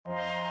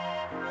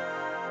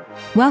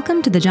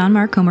Welcome to the John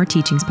Mark Comer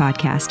Teachings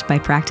Podcast by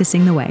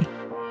Practicing the Way.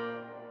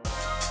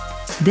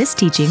 This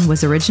teaching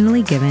was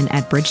originally given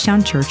at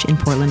Bridgetown Church in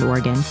Portland,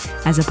 Oregon,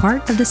 as a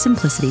part of the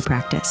Simplicity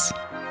Practice.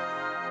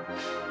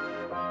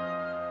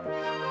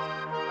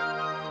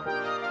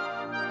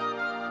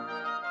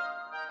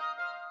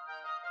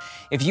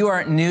 If you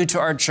are new to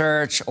our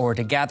church or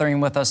to gathering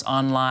with us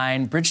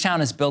online,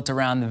 Bridgetown is built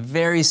around the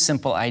very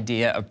simple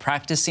idea of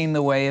practicing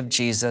the way of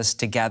Jesus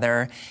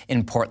together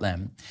in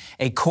Portland.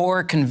 A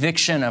core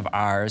conviction of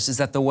ours is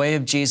that the way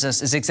of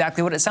Jesus is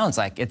exactly what it sounds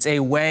like. It's a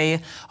way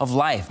of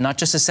life, not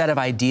just a set of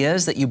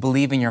ideas that you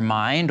believe in your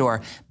mind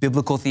or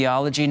biblical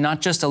theology,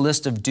 not just a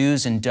list of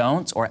do's and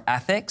don'ts or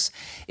ethics.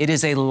 It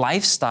is a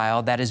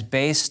lifestyle that is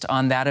based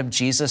on that of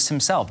Jesus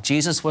himself.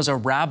 Jesus was a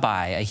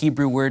rabbi, a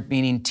Hebrew word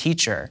meaning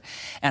teacher,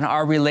 and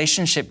our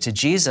relationship to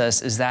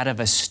Jesus is that of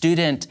a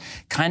student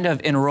kind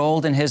of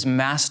enrolled in his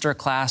master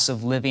class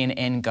of living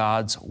in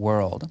God's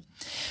world.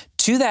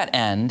 To that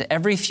end,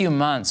 every few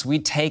months, we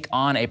take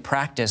on a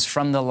practice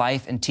from the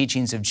life and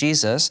teachings of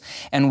Jesus,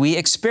 and we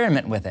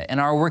experiment with it. In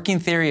our working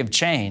theory of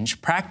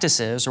change,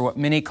 practices, or what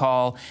many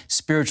call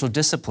spiritual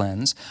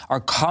disciplines, are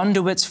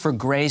conduits for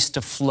grace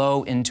to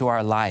flow into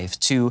our life.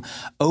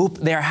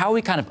 They're how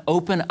we kind of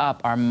open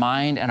up our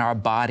mind and our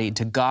body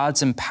to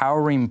God's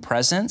empowering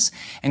presence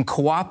and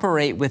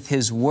cooperate with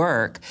his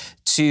work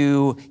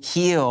to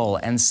heal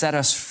and set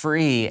us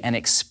free and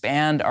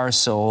expand our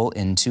soul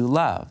into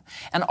love.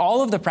 And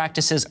all of the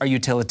practices are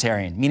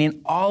utilitarian,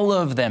 meaning all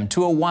of them,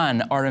 to a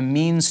one, are a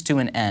means to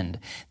an end.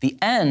 The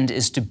end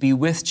is to be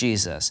with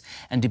Jesus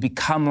and to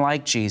become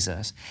like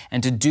Jesus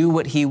and to do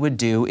what he would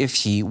do if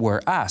he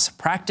were us.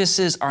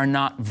 Practices are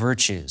not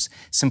virtues.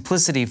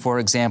 Simplicity, for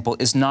example,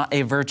 is not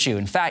a virtue.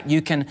 In fact,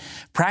 you can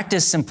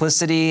practice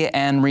simplicity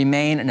and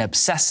remain an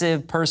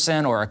obsessive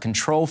person or a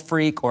control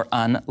freak or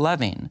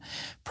unloving.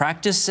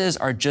 Practices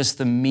are just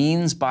the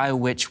means by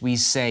which we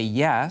say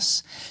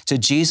yes to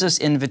Jesus'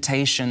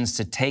 invitations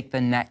to take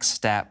the next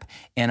step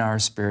in our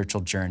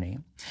spiritual journey.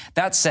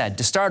 That said,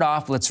 to start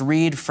off, let's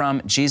read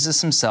from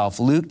Jesus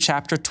himself, Luke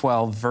chapter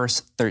 12,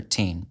 verse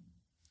 13.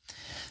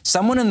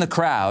 Someone in the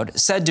crowd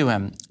said to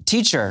him,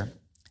 "Teacher,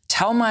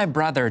 tell my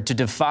brother to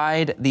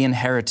divide the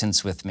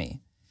inheritance with me."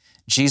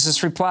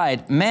 Jesus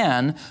replied,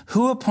 "Man,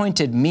 who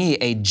appointed me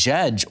a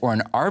judge or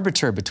an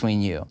arbiter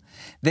between you?"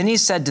 Then he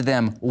said to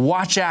them,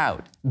 "Watch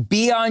out,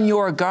 be on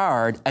your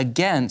guard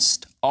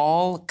against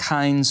all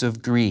kinds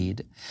of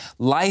greed.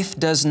 Life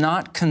does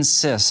not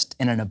consist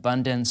in an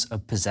abundance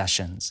of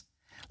possessions."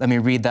 Let me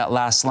read that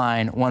last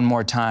line one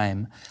more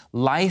time.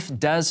 Life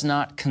does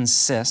not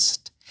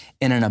consist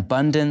in an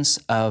abundance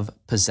of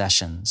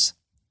possessions.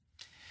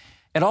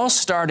 It all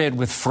started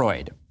with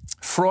Freud.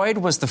 Freud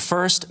was the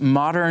first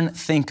modern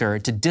thinker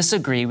to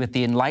disagree with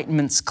the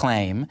Enlightenment's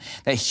claim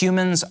that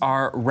humans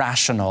are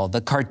rational,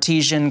 the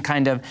Cartesian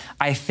kind of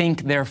I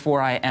think,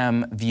 therefore I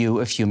am view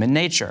of human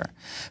nature.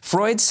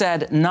 Freud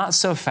said, not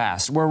so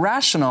fast. We're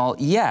rational,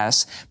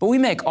 yes, but we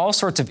make all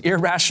sorts of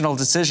irrational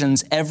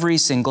decisions every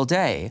single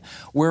day.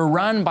 We're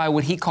run by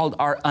what he called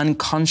our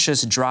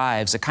unconscious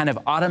drives, a kind of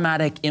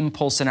automatic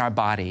impulse in our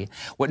body,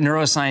 what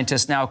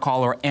neuroscientists now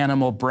call our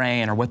animal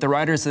brain, or what the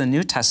writers of the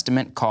New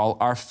Testament call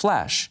our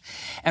flesh.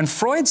 And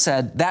Freud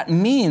said that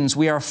means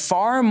we are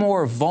far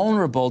more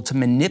vulnerable to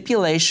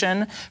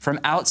manipulation from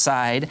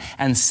outside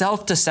and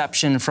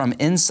self-deception from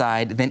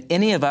inside than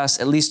any of us,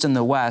 at least in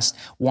the West,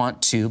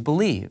 want to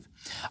believe.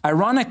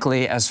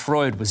 Ironically, as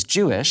Freud was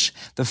Jewish,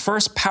 the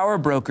first power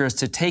brokers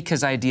to take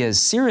his ideas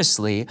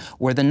seriously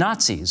were the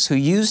Nazis, who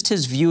used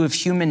his view of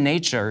human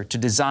nature to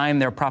design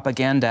their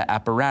propaganda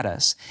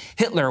apparatus.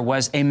 Hitler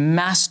was a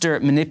master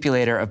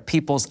manipulator of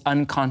people's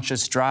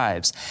unconscious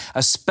drives,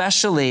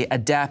 especially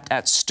adept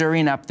at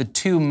stirring up the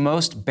two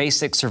most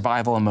basic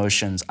survival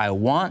emotions, I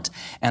want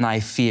and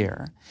I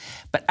fear.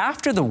 But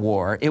after the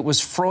war, it was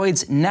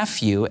Freud's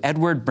nephew,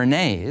 Edward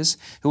Bernays,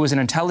 who was an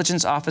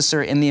intelligence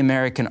officer in the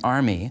American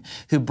Army,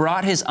 who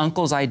brought his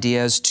uncle's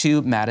ideas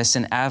to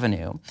Madison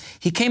Avenue.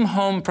 He came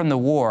home from the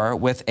war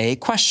with a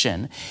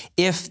question.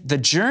 If the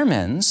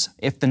Germans,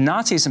 if the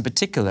Nazis in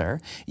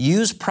particular,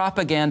 used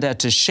propaganda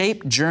to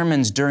shape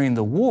Germans during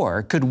the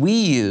war, could we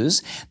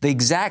use the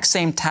exact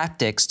same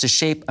tactics to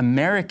shape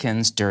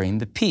Americans during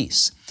the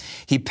peace?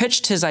 He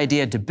pitched his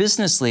idea to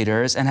business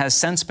leaders and has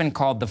since been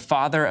called the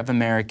father of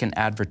American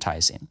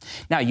advertising.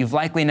 Now, you've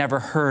likely never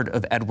heard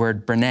of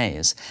Edward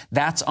Bernays.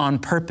 That's on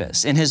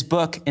purpose. In his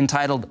book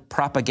entitled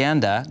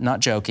Propaganda, not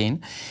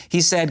joking,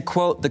 he said,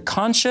 quote, "The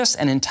conscious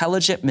and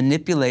intelligent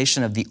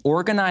manipulation of the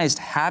organized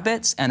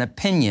habits and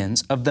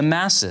opinions of the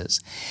masses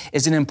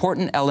is an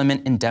important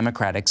element in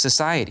democratic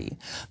society.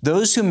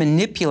 Those who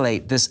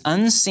manipulate this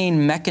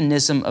unseen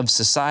mechanism of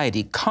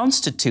society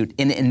constitute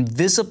an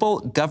invisible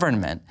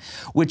government,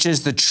 which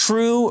is the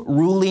true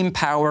ruling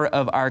power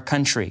of our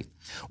country.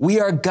 We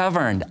are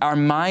governed, our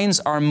minds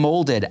are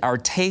molded, our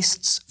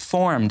tastes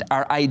formed,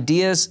 our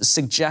ideas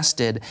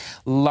suggested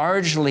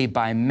largely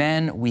by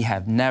men we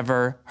have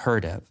never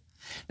heard of.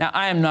 Now,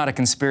 I am not a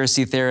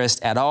conspiracy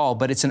theorist at all,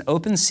 but it's an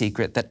open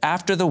secret that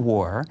after the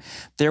war,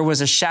 there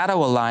was a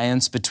shadow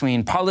alliance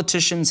between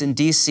politicians in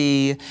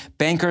D.C.,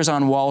 bankers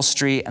on Wall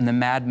Street, and the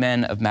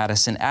madmen of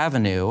Madison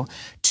Avenue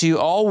to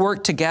all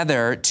work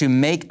together to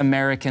make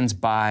Americans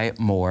buy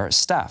more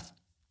stuff.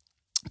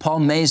 Paul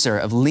Mazur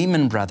of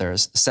Lehman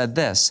Brothers said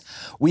this: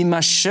 "We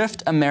must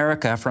shift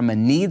America from a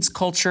needs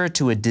culture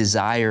to a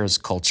desires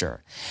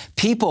culture.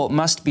 People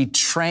must be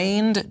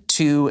trained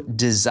to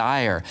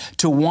desire,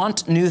 to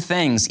want new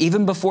things,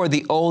 even before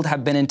the old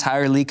have been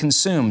entirely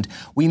consumed.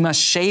 We must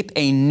shape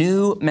a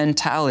new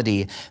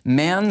mentality.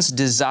 Man's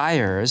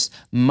desires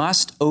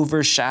must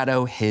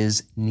overshadow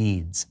his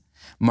needs,"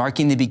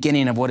 marking the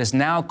beginning of what is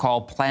now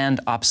called planned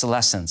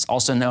obsolescence,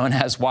 also known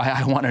as why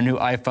I want a new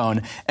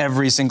iPhone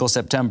every single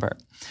September.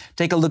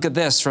 Take a look at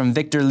this from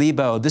Victor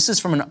Lebo. This is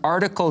from an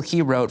article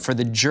he wrote for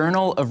the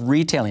Journal of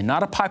Retailing,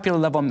 not a popular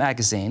level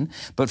magazine,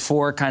 but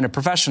for kind of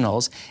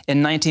professionals,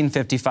 in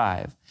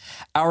 1955.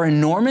 "Our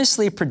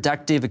enormously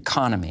productive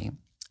economy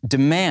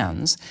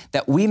demands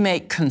that we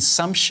make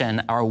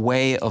consumption our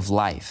way of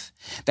life,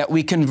 that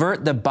we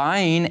convert the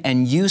buying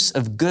and use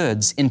of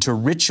goods into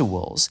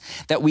rituals,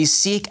 that we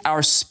seek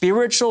our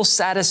spiritual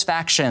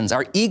satisfactions,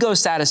 our ego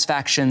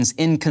satisfactions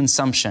in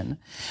consumption.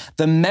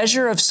 The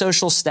measure of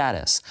social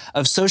status,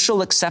 of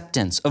social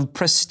acceptance, of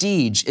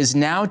prestige is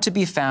now to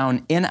be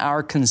found in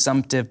our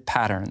consumptive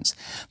patterns.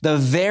 The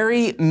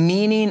very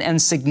meaning and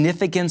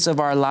significance of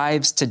our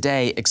lives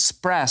today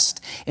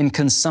expressed in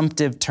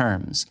consumptive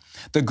terms.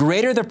 The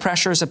greater the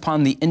pressures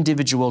upon the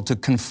individual to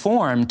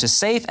conform to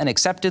safe and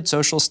accepted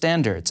social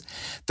standards,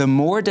 the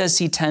more does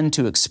he tend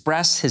to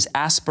express his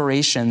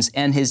aspirations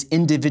and his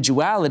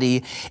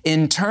individuality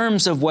in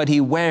terms of what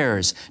he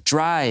wears,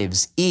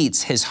 drives,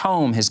 eats, his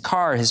home, his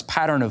car, his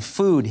pattern of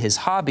food, his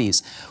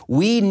hobbies.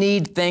 We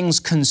need things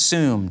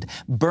consumed,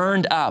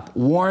 burned up,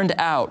 worn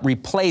out,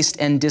 replaced,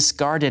 and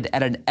discarded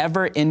at an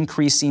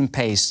ever-increasing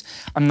pace."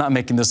 I'm not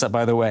making this up,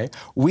 by the way.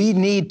 "We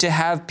need to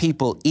have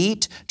people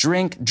eat,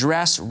 drink,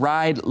 dress, ride,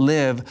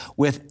 live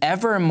with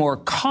ever more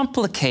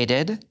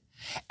complicated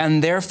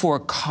and therefore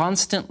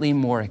constantly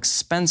more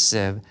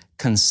expensive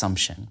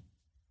consumption."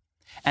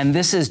 And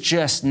this is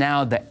just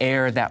now the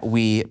air that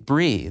we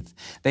breathe.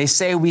 They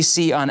say we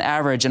see on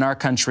average in our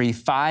country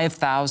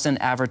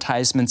 5,000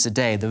 advertisements a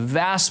day, the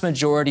vast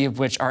majority of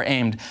which are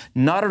aimed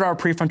not at our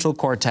prefrontal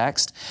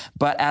cortex,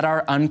 but at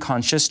our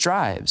unconscious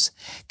drives.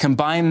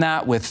 Combine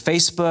that with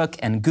Facebook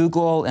and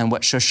Google and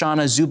what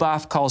Shoshana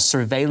Zuboff calls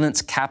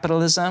surveillance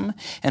capitalism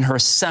in her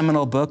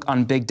seminal book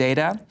on big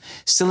data.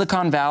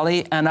 Silicon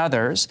Valley and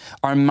others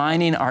are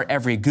mining our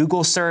every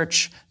Google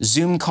search,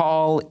 Zoom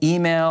call,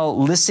 email,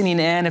 listening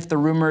in if the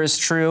rumor is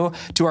true,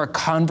 to our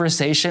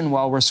conversation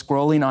while we're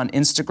scrolling on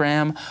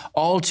Instagram,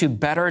 all to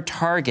better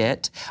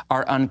target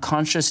our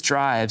unconscious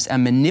drives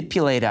and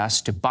manipulate us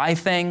to buy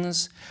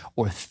things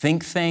or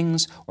think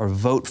things or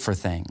vote for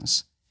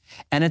things.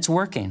 And it's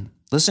working.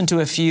 Listen to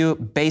a few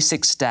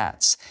basic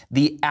stats.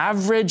 The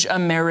average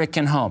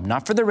American home,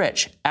 not for the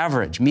rich,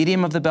 average,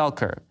 medium of the bell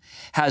curve,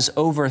 has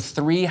over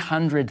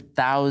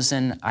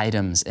 300,000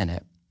 items in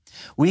it.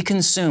 We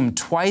consume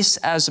twice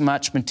as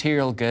much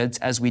material goods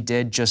as we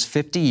did just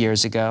 50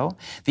 years ago.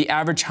 The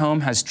average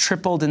home has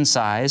tripled in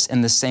size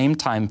in the same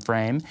time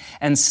frame,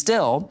 and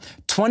still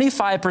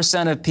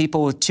 25% of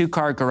people with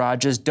two-car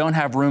garages don't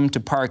have room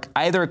to park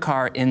either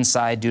car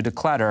inside due to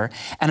clutter,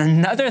 and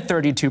another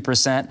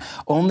 32%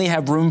 only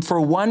have room for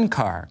one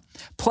car.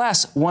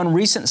 Plus, one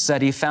recent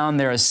study found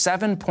there is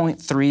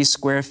 7.3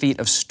 square feet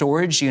of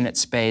storage unit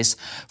space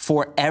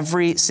for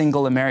every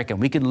single American.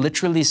 We could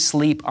literally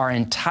sleep our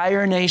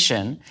entire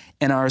nation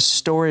in our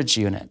storage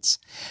units.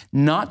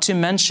 Not to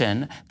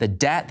mention the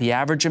debt, the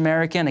average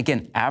American,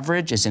 again,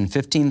 average is in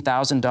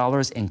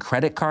 $15,000 in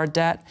credit card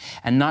debt,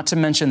 and not to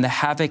mention the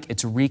havoc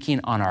it's wreaking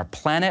on our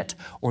planet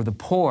or the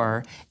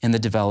poor in the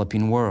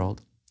developing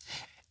world.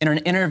 In an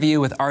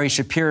interview with Ari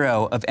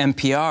Shapiro of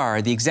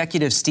NPR, the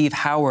executive Steve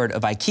Howard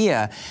of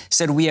IKEA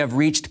said we have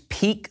reached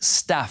peak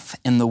stuff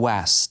in the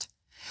West.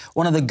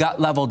 One of the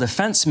gut-level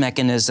defense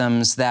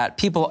mechanisms that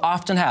people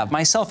often have,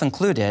 myself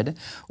included,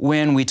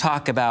 when we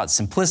talk about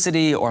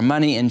simplicity or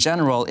money in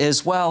general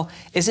is, well,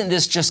 isn't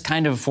this just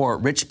kind of for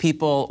rich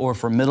people or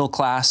for middle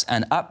class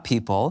and up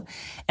people?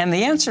 And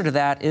the answer to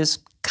that is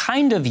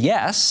kind of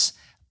yes.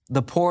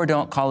 The poor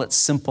don't call it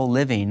simple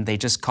living, they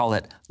just call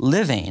it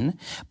living.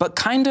 But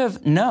kind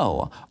of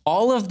no.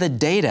 All of the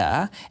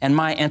data, and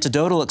my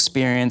anecdotal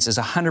experience is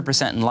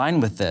 100% in line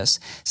with this,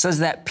 says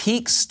that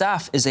peak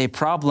stuff is a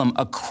problem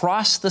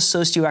across the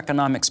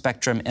socioeconomic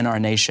spectrum in our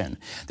nation.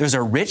 There's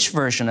a rich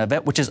version of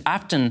it, which is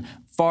often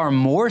far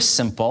more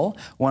simple.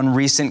 One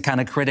recent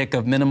kind of critic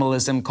of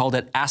minimalism called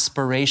it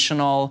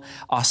aspirational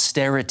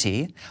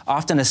austerity,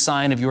 often a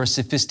sign of your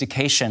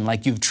sophistication,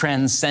 like you've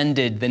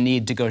transcended the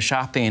need to go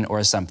shopping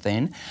or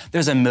something.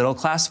 There's a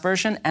middle-class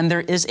version, and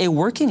there is a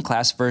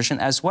working-class version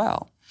as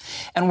well.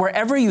 And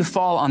wherever you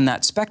fall on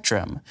that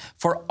spectrum,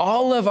 for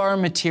all of our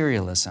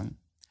materialism,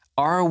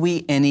 are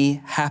we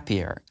any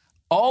happier?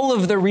 All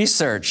of the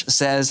research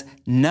says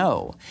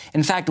no.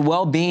 In fact,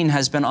 well-being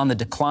has been on the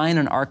decline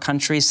in our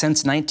country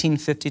since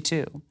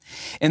 1952.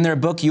 In their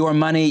book, Your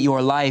Money,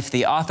 Your Life,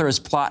 the authors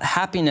plot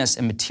happiness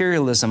and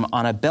materialism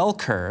on a bell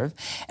curve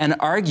and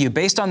argue,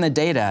 based on the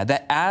data,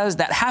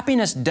 that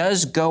happiness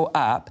does go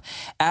up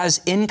as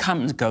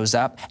income goes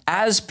up,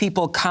 as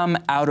people come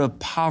out of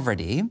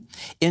poverty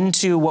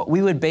into what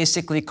we would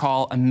basically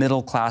call a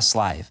middle-class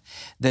life.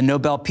 The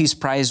Nobel Peace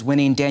Prize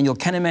winning Daniel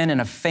Kahneman, in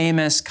a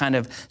famous kind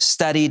of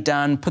study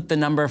done, put the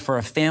number for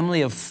a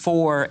family of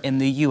 4 in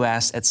the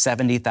U.S. at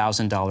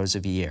 $70,000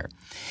 a year.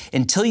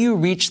 Until you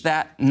reach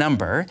that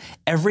number,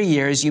 every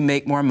year as you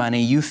make more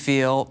money, you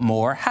feel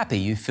more happy,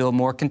 you feel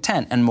more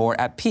content and more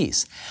at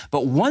peace.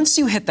 But once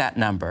you hit that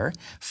number,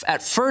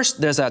 at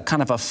first there's a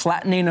kind of a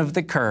flattening of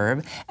the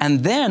curve,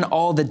 and then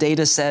all the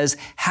data says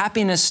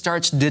happiness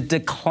starts to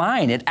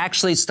decline. It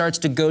actually starts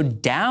to go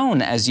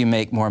down as you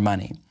make more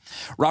money.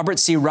 Robert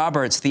C.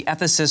 Roberts, the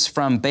ethicist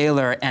from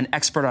Baylor and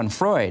expert on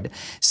Freud,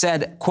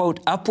 said,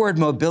 quote, "Upward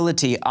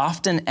mobility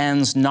often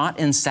ends not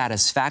in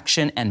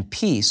satisfaction and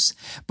peace,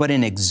 but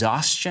in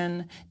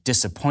exhaustion,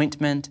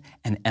 disappointment,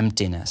 and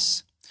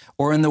emptiness."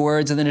 Or in the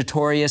words of the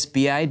notorious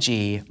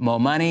B.I.G., "Mo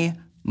money,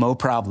 mo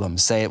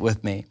problems." Say it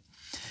with me.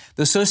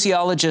 The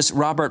sociologist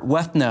Robert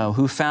Wethno,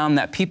 who found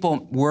that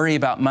people worry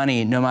about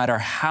money no matter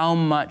how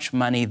much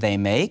money they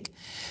make,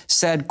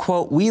 said,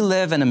 quote, "We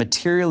live in a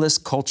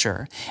materialist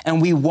culture,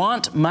 and we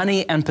want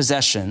money and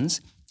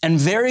possessions, and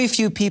very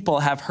few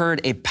people have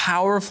heard a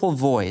powerful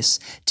voice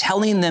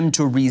telling them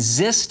to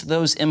resist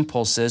those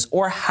impulses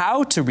or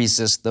how to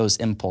resist those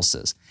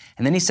impulses."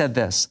 And then he said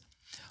this,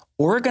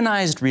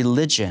 "Organized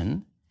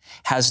religion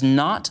has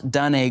not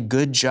done a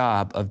good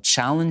job of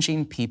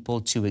challenging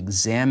people to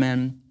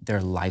examine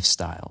their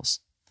lifestyles."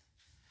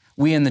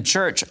 We in the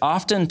church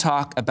often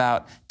talk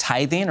about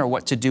tithing or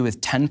what to do with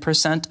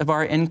 10% of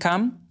our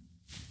income,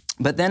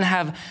 but then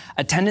have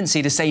a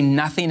tendency to say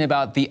nothing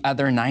about the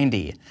other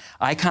 90.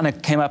 I kind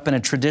of came up in a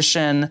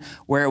tradition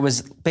where it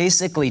was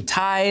basically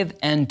tithe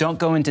and don't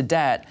go into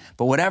debt,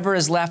 but whatever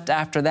is left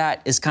after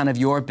that is kind of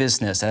your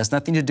business. It has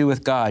nothing to do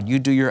with God. You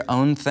do your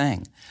own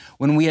thing.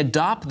 When we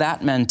adopt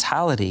that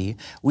mentality,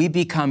 we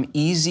become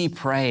easy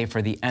prey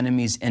for the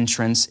enemy's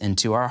entrance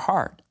into our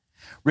heart.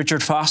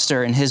 Richard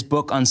Foster, in his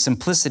book on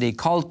simplicity,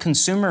 called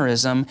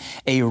consumerism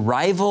a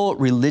rival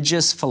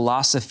religious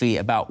philosophy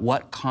about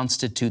what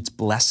constitutes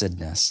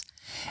blessedness,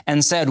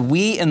 and said,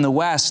 "We in the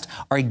West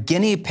are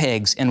guinea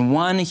pigs in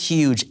one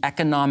huge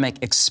economic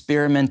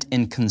experiment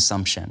in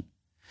consumption."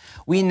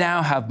 We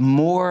now have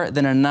more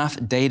than enough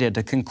data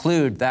to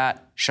conclude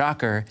that,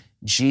 shocker,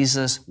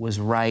 Jesus was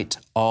right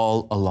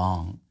all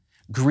along.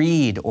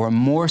 Greed, or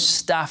more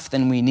stuff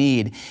than we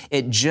need,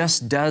 it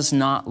just does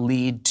not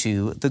lead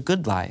to the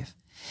good life.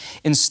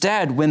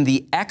 Instead, when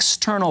the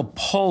external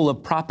pull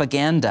of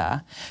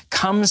propaganda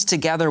comes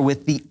together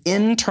with the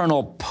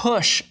internal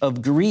push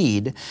of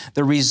greed,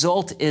 the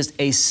result is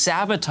a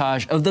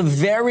sabotage of the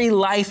very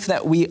life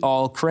that we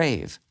all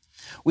crave.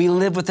 We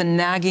live with a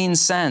nagging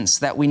sense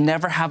that we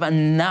never have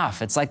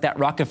enough. It's like that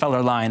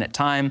Rockefeller line. At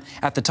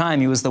the time,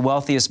 he was the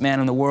wealthiest man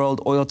in the world,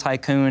 oil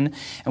tycoon.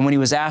 And when he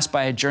was asked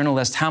by a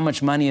journalist how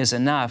much money is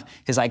enough,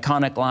 his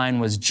iconic line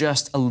was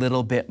just a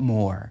little bit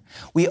more.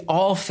 We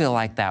all feel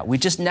like that. We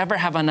just never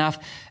have enough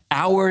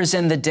hours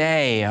in the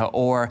day,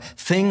 or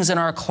things in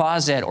our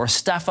closet, or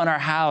stuff in our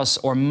house,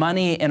 or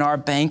money in our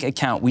bank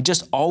account. We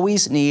just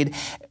always need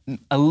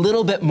a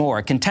little bit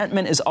more.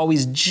 Contentment is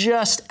always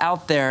just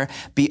out there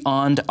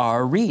beyond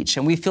our reach.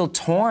 And we feel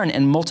torn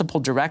in multiple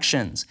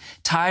directions,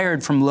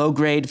 tired from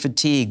low-grade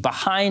fatigue,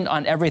 behind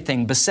on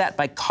everything, beset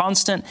by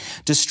constant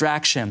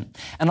distraction.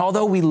 And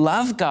although we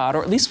love God,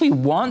 or at least we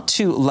want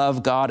to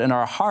love God in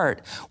our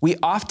heart, we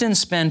often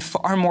spend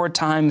far more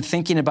time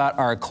thinking about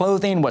our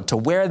clothing, what to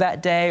wear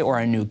that day, or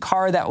a new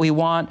car that we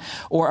want,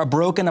 or a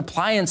broken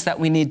appliance that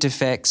we need to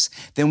fix,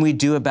 than we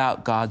do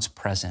about God's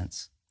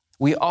presence.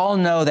 We all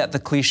know that the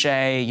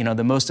cliche,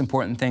 the most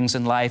important things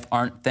in life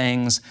aren't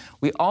things.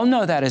 We all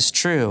know that is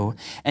true,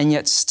 and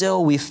yet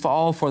still we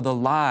fall for the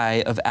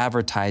lie of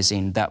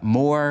advertising that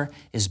more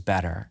is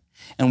better.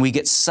 And we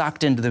get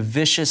sucked into the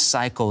vicious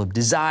cycle of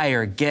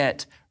desire,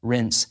 get,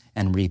 rinse,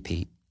 and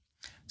repeat.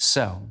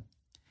 So,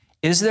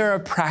 is there a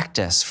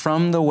practice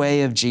from the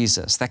way of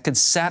Jesus that could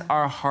set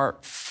our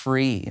heart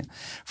free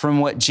from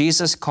what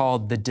Jesus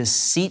called the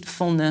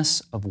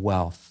deceitfulness of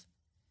wealth?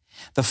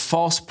 The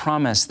false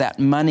promise that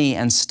money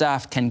and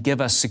stuff can give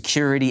us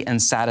security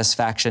and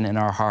satisfaction in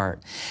our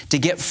heart, to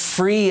get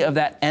free of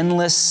that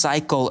endless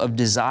cycle of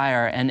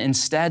desire and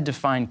instead to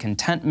find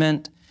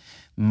contentment,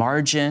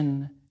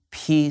 margin,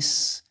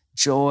 peace,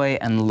 joy,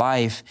 and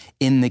life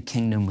in the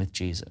kingdom with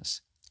Jesus.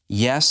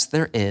 Yes,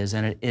 there is,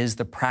 and it is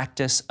the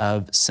practice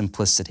of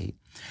simplicity.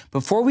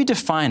 Before we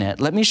define it,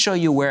 let me show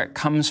you where it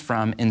comes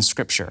from in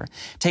Scripture.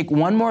 Take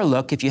one more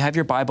look, if you have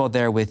your Bible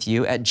there with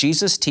you, at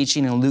Jesus'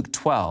 teaching in Luke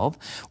 12,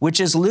 which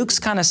is Luke's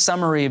kind of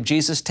summary of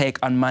Jesus' take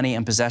on money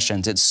and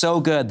possessions. It's so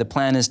good, the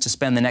plan is to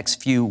spend the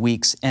next few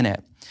weeks in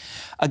it.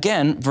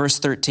 Again, verse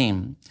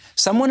 13.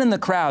 Someone in the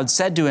crowd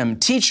said to him,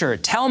 "Teacher,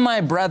 tell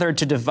my brother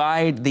to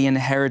divide the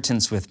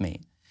inheritance with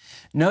me."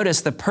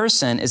 Notice the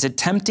person is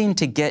attempting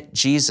to get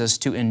Jesus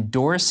to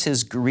endorse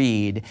his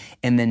greed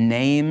in the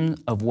name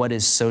of what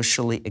is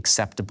socially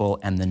acceptable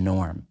and the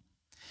norm.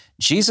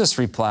 Jesus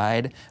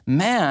replied,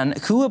 "Man,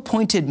 who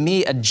appointed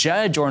me a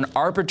judge or an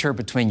arbiter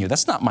between you?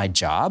 That's not my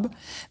job."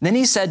 Then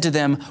he said to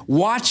them,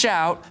 "Watch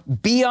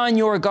out, be on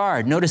your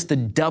guard." Notice the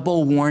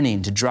double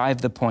warning to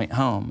drive the point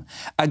home.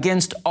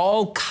 "Against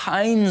all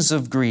kinds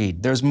of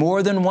greed." There's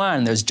more than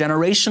one. There's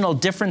generational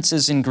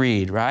differences in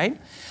greed, right?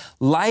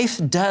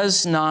 Life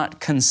does not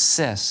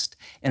consist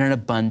in an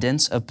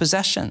abundance of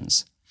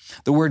possessions.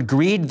 The word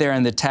greed there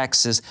in the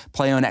text is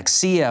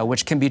pleonexia,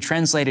 which can be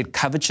translated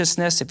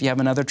covetousness if you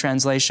have another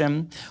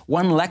translation.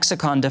 One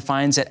lexicon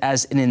defines it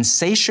as an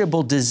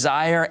insatiable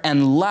desire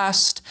and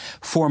lust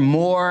for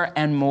more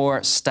and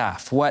more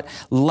stuff. What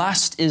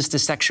lust is to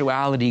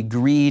sexuality,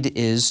 greed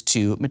is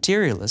to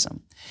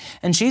materialism.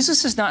 And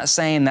Jesus is not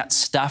saying that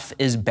stuff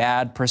is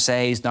bad per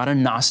se. He's not a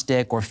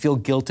Gnostic or feel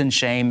guilt and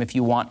shame if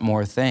you want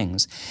more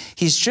things.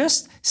 He's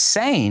just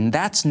saying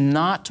that's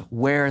not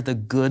where the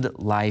good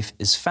life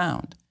is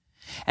found.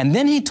 And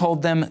then he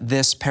told them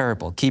this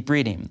parable. Keep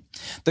reading.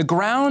 "The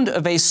ground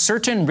of a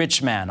certain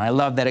rich man," I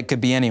love that it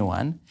could be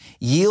anyone,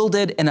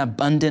 "yielded an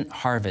abundant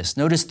harvest."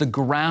 Notice the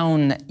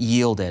ground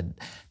yielded,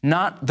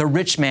 not the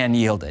rich man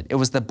yielded. It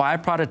was the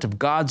byproduct of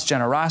God's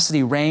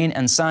generosity, rain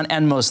and sun,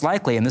 and most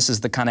likely, and this is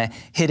the kind of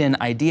hidden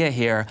idea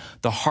here,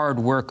 the hard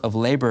work of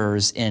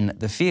laborers in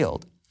the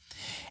field.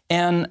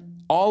 And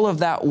all of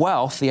that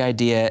wealth, the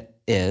idea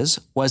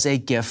was a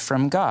gift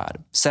from God.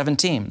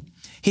 17,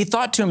 he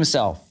thought to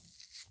himself,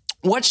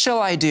 "What shall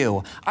I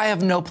do? I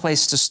have no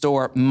place to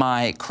store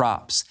my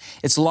crops."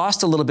 It's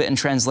lost a little bit in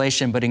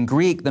translation, but in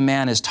Greek, the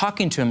man is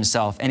talking to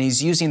himself and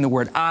he's using the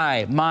word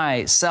I,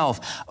 myself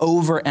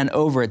over and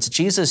over. It's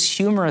Jesus'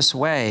 humorous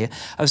way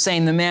of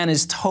saying the man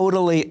is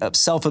totally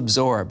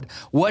self-absorbed.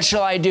 What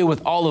shall I do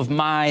with all of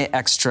my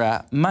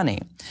extra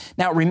money?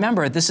 Now,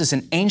 remember, this is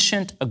an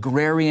ancient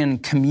agrarian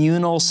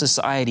communal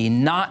society,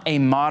 not a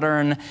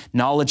modern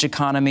knowledge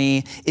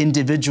economy,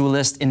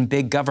 individualist in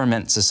big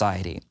government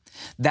society.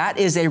 That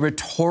is a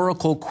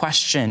rhetorical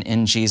question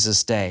in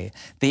Jesus' day.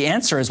 The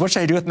answer is, what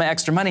should I do with my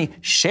extra money?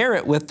 Share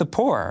it with the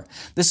poor.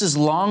 This is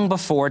long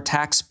before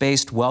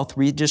tax-based wealth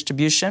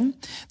redistribution.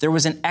 There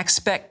was an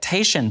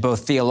expectation,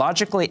 both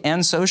theologically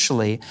and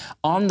socially,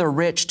 on the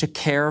rich to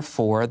care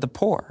for the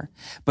poor.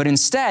 But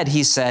instead,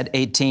 he said,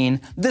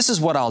 18, "This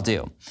is what I'll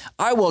do.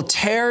 I will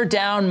tear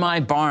down my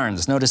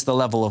barns," notice the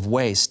level of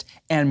waste,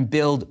 "and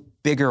build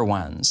bigger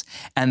ones.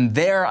 And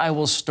there I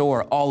will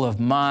store all of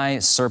my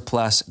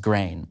surplus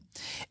grain.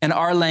 In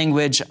our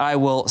language, I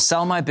will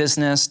sell my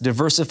business,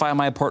 diversify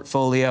my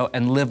portfolio,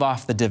 and live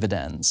off the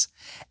dividends.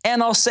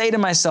 And I'll say to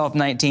myself,"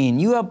 19,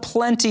 "You have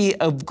plenty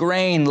of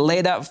grain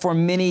laid up for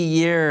many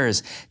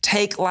years.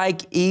 Take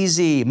like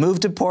easy, move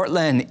to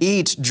Portland,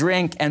 eat,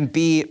 drink, and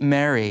be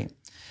merry."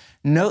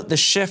 Note the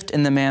shift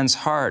in the man's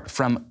heart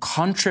from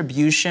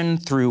contribution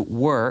through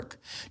work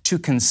to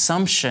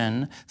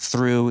consumption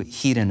through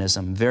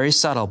hedonism. Very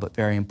subtle, but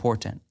very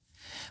important.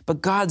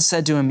 But God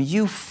said to him,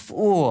 "You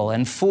fool,"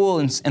 and fool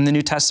in the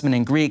New Testament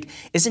in Greek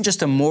isn't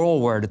just a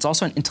moral word, it's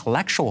also an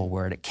intellectual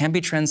word. It can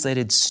be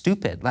translated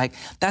stupid. Like,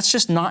 that's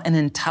just not an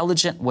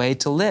intelligent way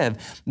to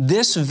live.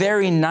 This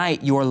very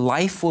night, your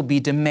life will be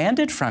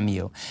demanded from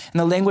you. And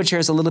the language here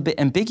is a little bit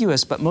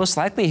ambiguous, but most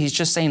likely he's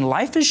just saying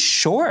life is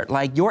short,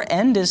 like your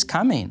end is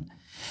coming.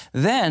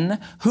 Then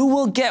who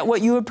will get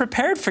what you have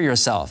prepared for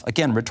yourself?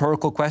 Again,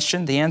 rhetorical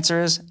question. The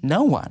answer is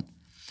no one.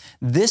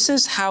 This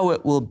is how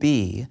it will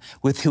be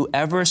with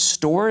whoever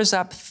stores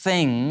up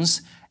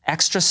things,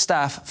 extra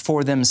stuff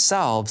for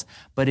themselves,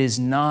 but is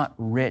not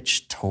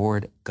rich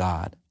toward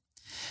God.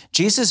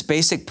 Jesus'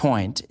 basic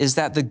point is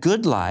that the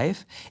good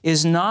life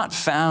is not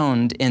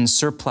found in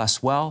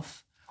surplus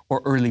wealth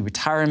or early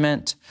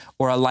retirement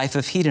or a life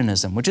of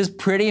hedonism, which is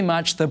pretty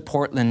much the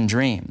Portland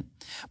dream,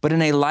 but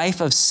in a life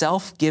of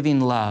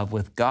self-giving love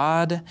with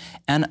God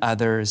and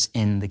others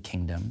in the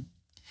kingdom.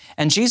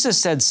 And Jesus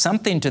said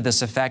something to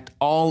this effect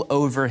all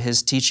over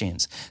his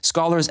teachings.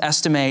 Scholars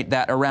estimate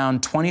that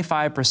around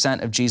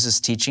 25% of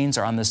Jesus' teachings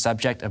are on the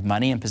subject of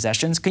money and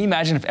possessions. Can you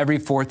imagine if every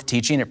fourth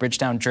teaching at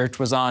Bridgetown Church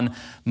was on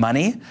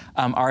money?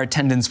 Our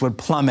attendance would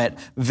plummet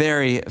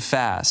very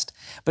fast.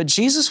 But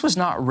Jesus was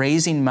not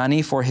raising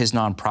money for his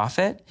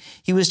nonprofit.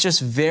 He was just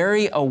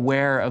very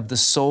aware of the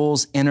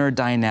soul's inner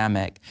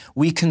dynamic.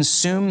 We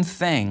consume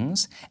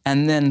things,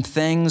 and then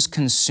things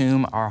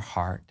consume our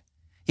heart.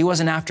 He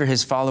wasn't after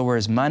his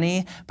followers'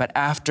 money, but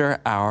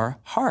after our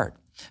heart.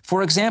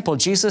 For example,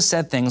 Jesus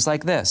said things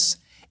like this: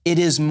 "It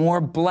is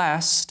more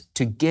blessed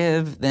to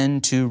give than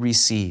to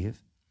receive."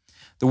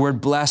 The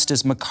word blessed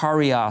is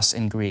makarios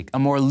in Greek. A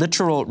more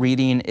literal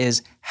reading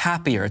is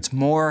happier. It's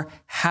more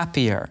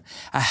happier.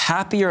 A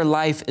happier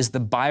life is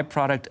the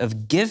byproduct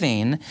of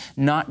giving,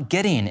 not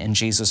getting in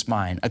Jesus'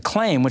 mind. A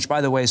claim which,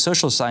 by the way,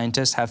 social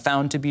scientists have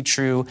found to be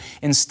true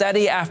in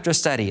study after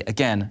study.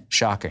 Again,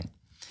 shocking.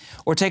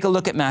 Or take a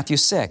look at Matthew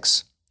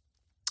 6.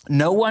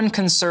 No one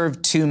can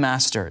serve two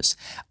masters.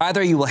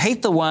 Either you will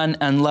hate the one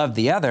and love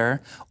the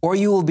other, or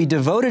you will be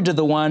devoted to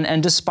the one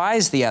and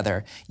despise the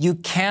other. You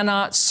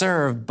cannot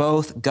serve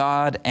both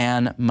God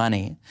and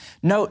money.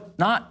 Note,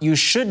 not you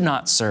should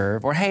not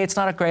serve, or hey, it's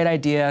not a great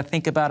idea,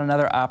 think about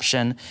another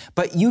option,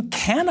 but you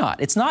cannot.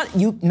 It's not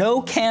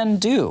no can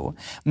do.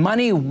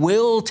 Money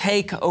will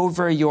take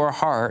over your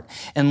heart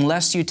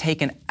unless you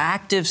take an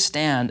active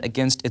stand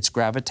against its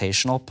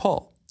gravitational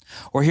pull.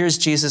 Or here's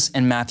Jesus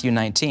in Matthew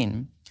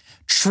 19.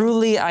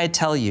 Truly, I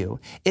tell you,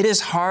 it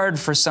is hard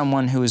for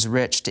someone who is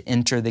rich to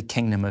enter the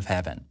kingdom of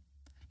heaven.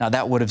 Now,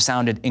 that would have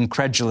sounded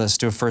incredulous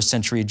to a first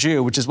century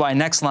Jew, which is why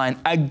next line,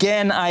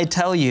 again, I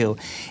tell you,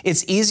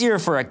 it's easier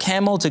for a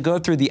camel to go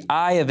through the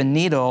eye of a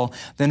needle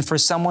than for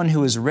someone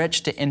who is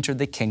rich to enter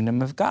the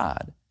kingdom of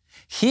God.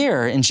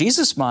 Here, in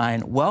Jesus'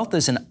 mind, wealth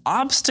is an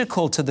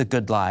obstacle to the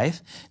good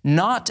life,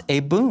 not a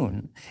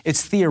boon.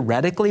 It's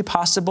theoretically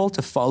possible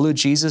to follow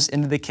Jesus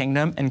into the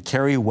kingdom and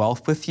carry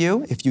wealth with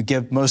you if you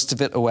give most of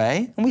it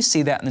away, and we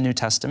see that in the New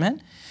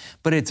Testament,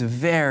 but it's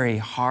very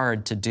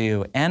hard to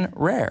do and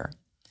rare.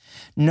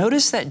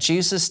 Notice that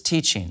Jesus'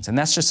 teachings, and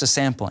that's just a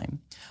sampling,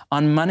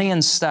 on money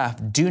and stuff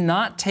do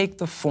not take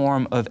the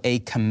form of a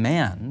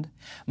command,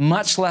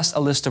 much less a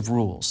list of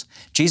rules.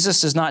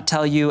 Jesus does not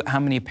tell you how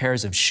many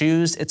pairs of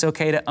shoes it's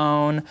okay to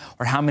own,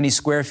 or how many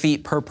square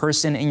feet per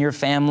person in your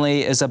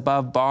family is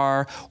above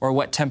bar, or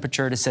what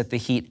temperature to set the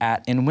heat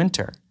at in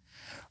winter.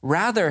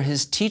 Rather,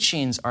 his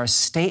teachings are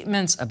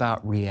statements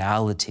about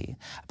reality,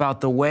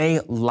 about the way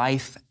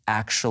life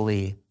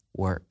actually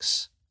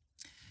works.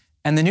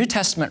 And the New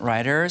Testament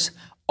writers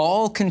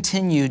all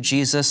continue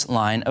Jesus'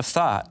 line of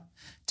thought.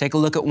 Take a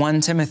look at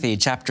 1 Timothy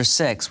chapter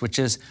 6, which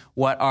is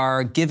what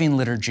our giving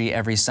liturgy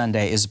every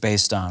Sunday is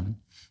based on.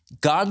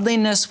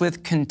 Godliness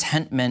with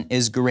contentment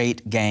is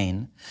great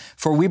gain,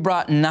 for we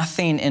brought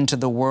nothing into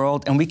the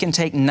world and we can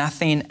take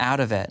nothing out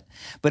of it.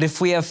 But if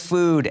we have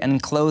food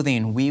and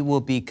clothing, we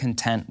will be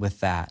content with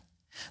that.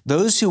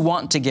 Those who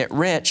want to get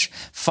rich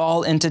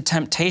fall into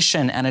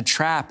temptation and a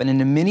trap and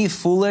into many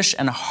foolish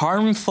and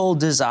harmful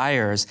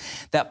desires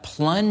that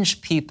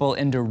plunge people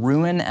into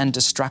ruin and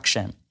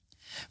destruction.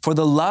 For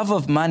the love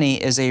of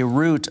money is a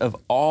root of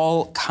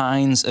all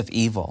kinds of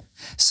evil.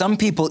 Some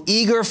people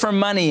eager for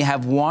money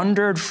have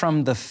wandered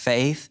from the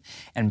faith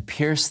and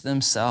pierced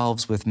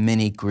themselves with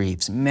many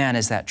griefs. Man,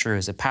 is that true?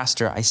 As a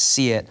pastor, I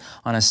see it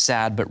on a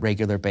sad but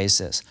regular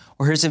basis.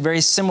 Or here's a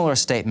very similar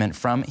statement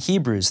from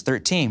Hebrews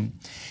 13.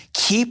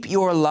 Keep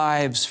your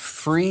lives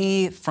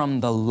free from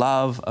the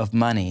love of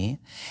money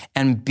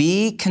and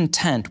be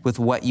content with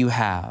what you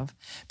have,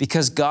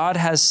 because God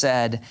has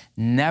said,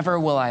 never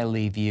will I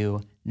leave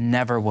you,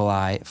 never will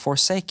I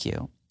forsake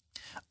you.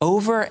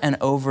 Over and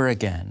over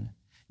again,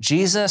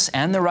 Jesus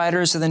and the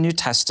writers of the New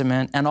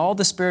Testament and all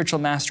the spiritual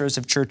masters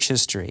of church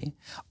history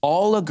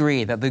all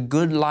agree that the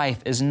good life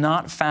is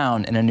not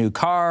found in a new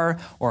car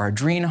or a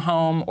dream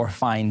home or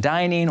fine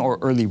dining or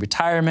early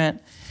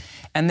retirement.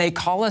 And they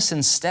call us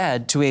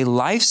instead to a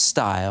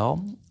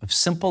lifestyle of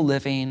simple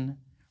living,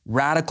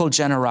 radical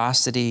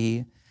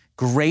generosity,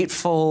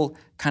 grateful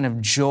kind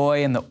of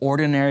joy in the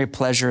ordinary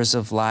pleasures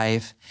of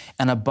life,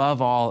 and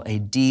above all, a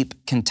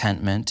deep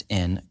contentment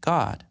in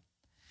God.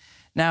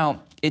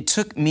 Now, it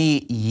took me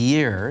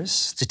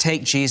years to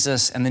take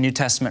Jesus and the New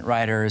Testament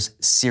writers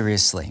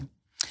seriously.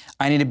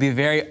 I need to be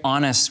very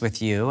honest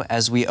with you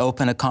as we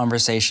open a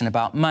conversation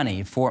about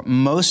money. For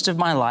most of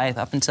my life,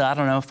 up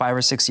until, 5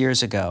 or 6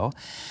 years ago,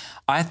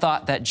 I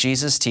thought that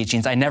Jesus'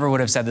 teachings, I never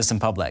would have said this in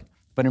public,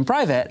 but in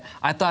private,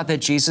 I thought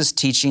that Jesus'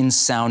 teachings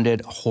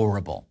sounded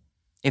horrible.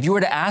 If you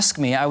were to ask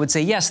me, I would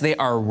say, yes, they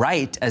are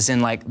right, as in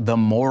like the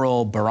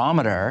moral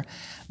barometer,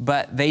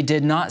 but they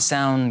did not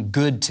sound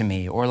good to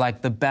me or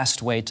like the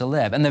best way to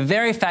live. And the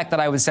very fact that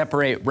I would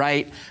separate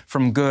right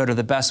from good or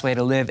the best way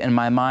to live in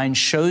my mind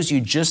shows you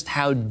just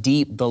how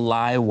deep the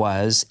lie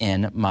was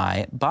in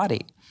my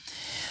body.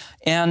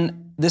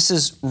 And this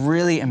is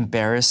really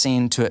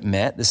embarrassing to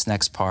admit, this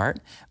next part,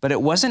 but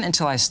it wasn't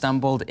until I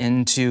stumbled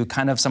into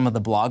kind of some of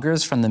the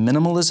bloggers from the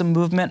minimalism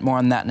movement, more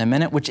on that in a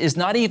minute, which is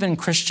not even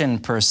Christian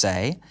per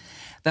se,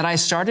 that I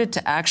started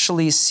to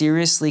actually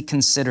seriously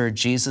consider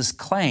Jesus'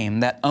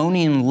 claim that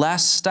owning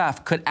less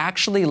stuff could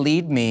actually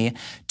lead me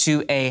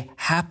to a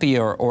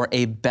happier or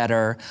a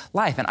better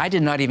life. And I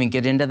did not even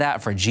get into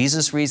that for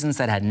Jesus reasons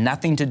that had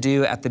nothing to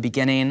do at the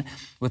beginning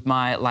with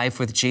my life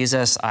with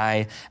Jesus.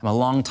 I am a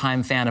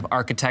longtime fan of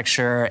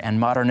architecture and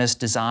modernist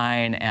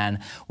design, and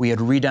we had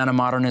redone a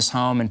modernist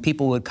home, and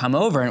people would come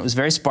over, and it was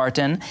very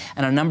Spartan,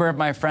 and a number of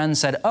my friends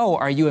said, "Oh,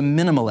 are you a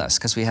minimalist?"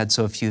 Because we had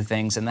so few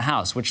things in the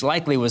house, which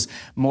likely was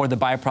more the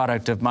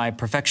byproduct of my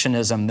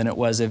perfectionism than it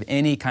was of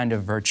any kind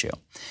of virtue.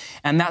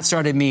 And that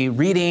started me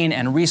reading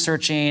and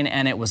researching,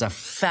 and it was a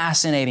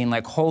fascinating,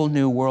 whole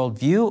new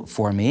worldview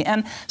for me.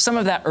 And some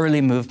of that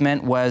early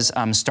movement was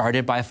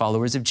started by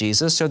followers of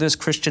Jesus, so there's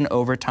Christian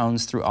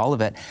overtones through all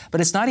of it.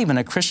 But it's not even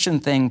a Christian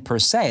thing per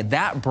se.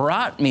 That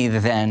brought me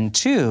then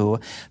to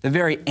the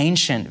very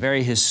ancient,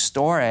 very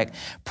historic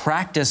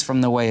practice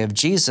from the way of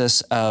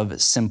Jesus of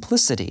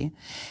simplicity.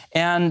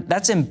 And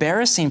that's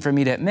embarrassing for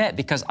me to admit,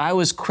 because I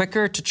was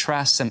quicker to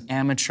trust some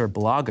amateur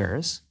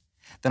bloggers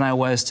than I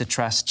was to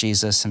trust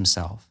Jesus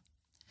himself.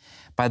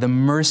 By the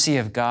mercy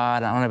of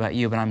God, I don't know about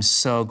you, but I'm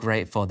so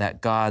grateful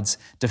that God's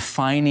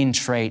defining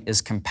trait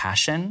is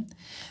compassion,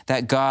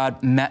 that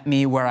God met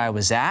me where I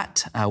was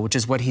at, which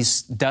is what he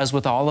does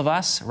with all of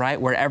us, right?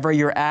 Wherever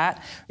you're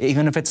at,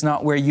 even if it's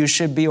not where you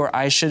should be or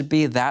I should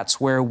be, that's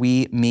where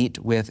we meet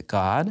with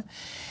God.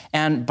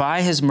 And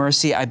by his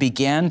mercy, I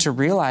began to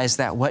realize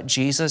that what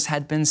Jesus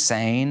had been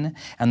saying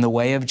and the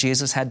way of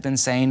Jesus had been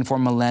saying for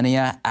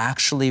millennia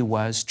actually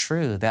was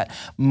true, that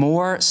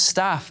more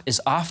stuff is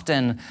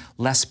often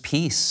less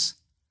peace,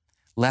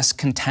 less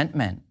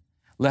contentment,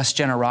 less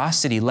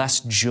generosity, less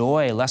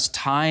joy, less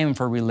time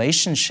for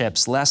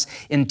relationships, less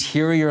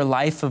interior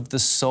life of the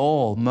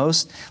soul,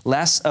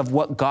 less of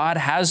what God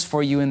has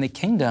for you in the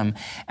kingdom,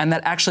 and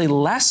that actually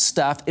less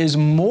stuff is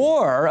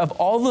more of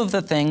all of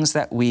the things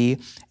that we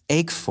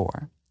ache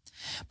for.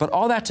 But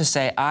all that to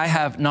say, I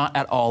have not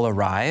at all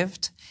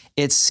arrived.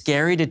 It's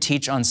scary to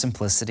teach on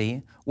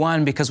simplicity.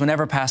 One, because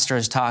whenever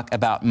pastors talk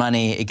about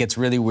money, it gets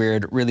really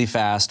weird really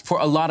fast. For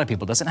a lot of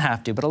people, it doesn't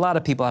have to, but a lot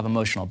of people have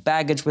emotional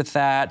baggage with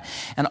that.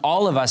 And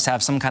all of us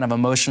have some kind of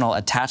emotional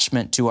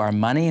attachment to our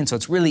money. And so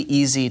it's really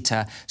easy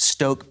to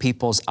stoke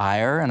people's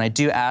ire. And I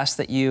do ask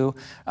that you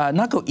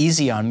not go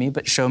easy on me,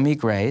 but show me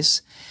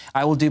grace.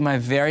 I will do my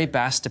very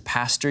best to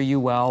pastor you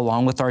well,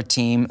 along with our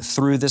team,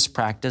 through this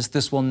practice.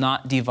 This will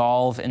not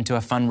devolve into a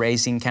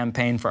fundraising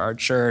campaign for our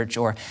church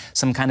or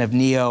some kind of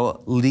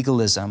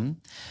neo-legalism.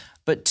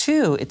 But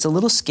two, it's a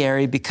little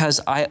scary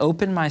because I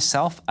open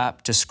myself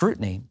up to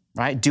scrutiny,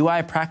 right? Do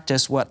I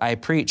practice what I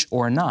preach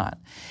or not?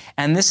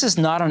 And this is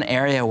not an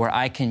area where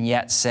I can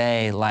yet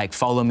say,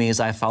 follow me as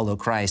I follow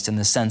Christ, in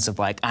the sense of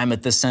I'm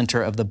at the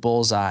center of the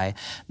bullseye.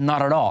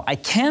 Not at all. I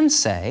can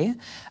say,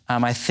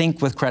 I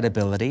think with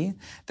credibility,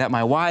 that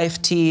my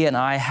wife, T, and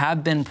I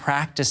have been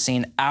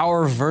practicing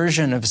our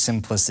version of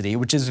simplicity,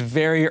 which is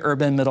very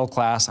urban middle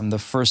class. I'm the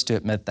first to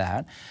admit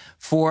that,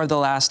 for the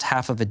last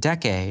half of a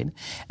decade.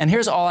 And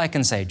here's all I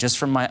can say, just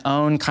from my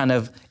own kind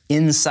of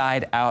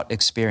inside-out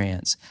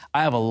experience.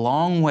 I have a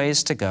long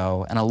ways to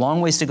go, and a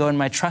long ways to go in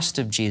my trust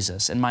of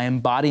Jesus and my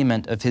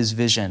embodiment of his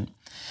vision.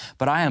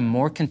 But I am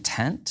more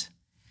content,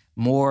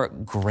 more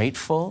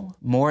grateful,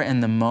 more in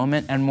the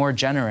moment, and more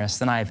generous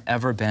than I've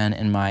ever been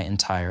in my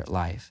entire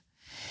life.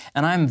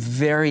 And I'm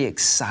very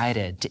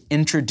excited to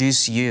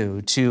introduce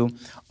you to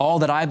all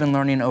that I've been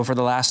learning over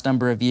the last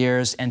number of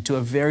years, and to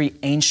a very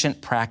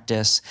ancient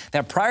practice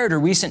that prior to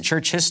recent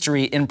church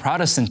history in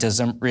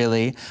Protestantism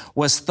really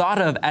was thought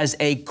of as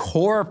a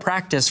core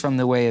practice from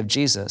the way of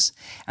Jesus.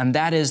 And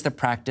that is the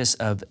practice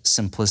of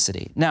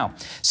simplicity. Now,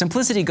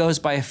 simplicity goes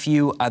by a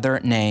few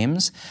other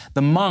names.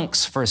 The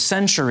monks for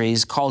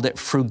centuries called it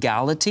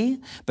frugality,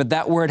 but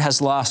that word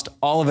has lost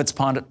all of its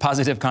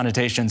positive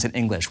connotations in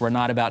English. We're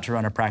not about to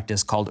run a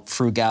practice called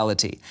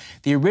frugality.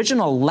 The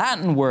original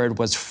Latin word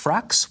was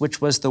frux, which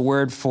was the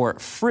word for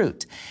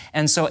fruit.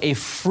 And so a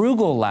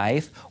frugal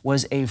life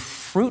was a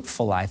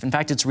fruitful life. In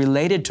fact, it's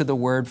related to the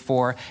word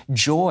for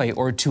joy,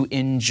 or to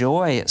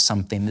enjoy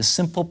something, the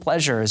simple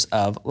pleasures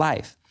of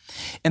life.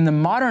 In the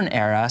modern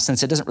era,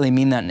 since it doesn't really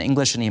mean that in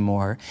English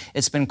anymore,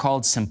 it's been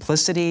called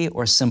simplicity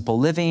or simple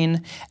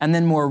living. And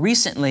then more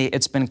recently,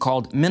 it's been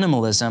called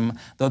minimalism,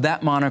 though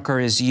that moniker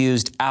is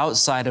used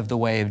outside of the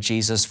way of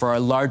Jesus for a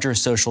larger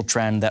social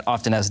trend that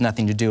often has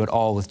nothing to do at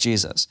all with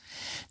Jesus.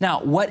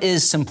 Now, what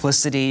is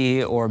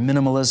simplicity or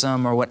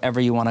minimalism or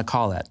whatever you want to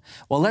call it?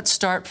 Well, let's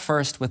start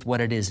first with what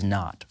it is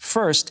not.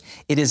 First,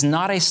 it is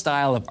not a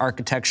style of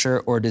architecture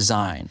or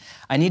design.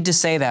 I need to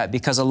say that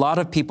because a lot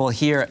of people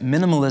hear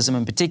minimalism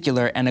in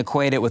particular and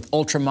equate it with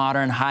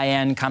ultra-modern,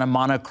 high-end kind of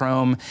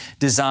monochrome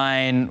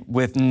design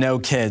with no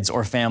kids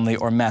or family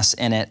or mess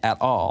in it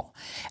at all.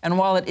 And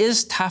while it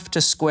is tough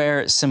to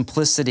square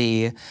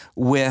simplicity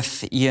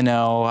with,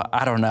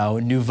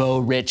 nouveau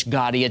rich,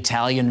 gaudy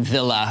Italian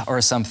villa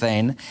or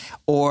something,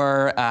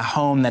 or a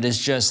home that is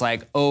just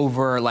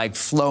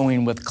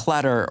flowing with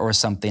clutter or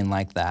something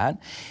like that,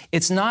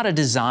 it's not a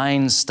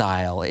design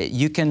style.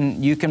 You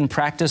can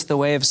practice the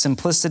way of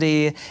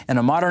simplicity in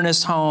a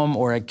modernist home,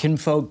 or a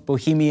kinfolk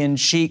bohemian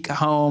chic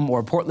home,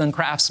 or Portland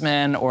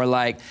craftsman, or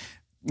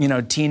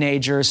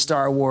teenager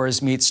Star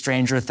Wars meets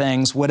Stranger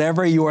Things,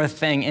 whatever your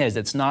thing is.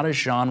 It's not a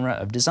genre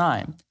of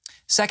design.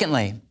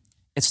 Secondly,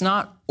 it's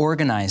not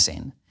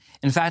organizing.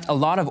 In fact, a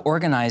lot of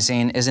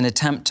organizing is an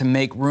attempt to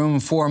make room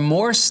for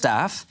more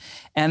stuff,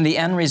 and the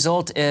end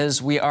result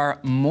is we are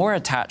more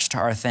attached to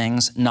our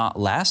things, not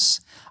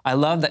less. I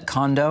love that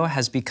Kondo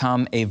has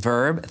become a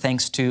verb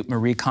thanks to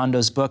Marie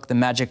Kondo's book, The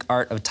Magic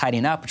Art of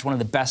Tidying Up, which is one of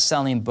the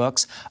best-selling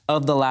books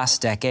of the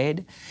last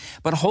decade.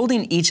 But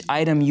holding each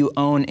item you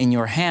own in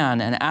your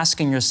hand and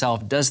asking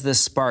yourself, does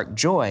this spark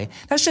joy?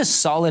 That's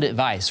just solid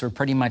advice for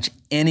pretty much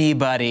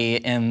anybody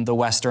in the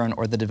Western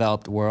or the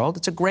developed world.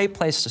 It's a great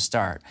place to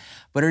start,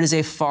 but it is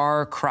a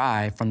far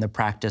cry from the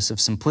practice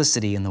of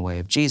simplicity in the way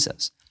of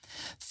Jesus.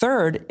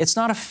 Third, it's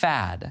not a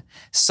fad.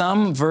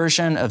 Some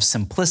version of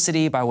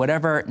simplicity, by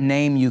whatever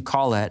name you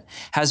call it,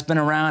 has been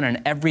around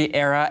in every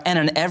era and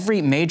in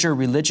every major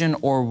religion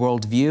or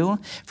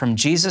worldview, from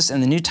Jesus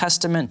in the New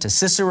Testament to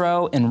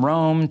Cicero in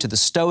Rome, to the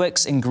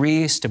Stoics in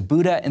Greece, to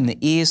Buddha in the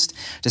East,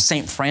 to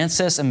St.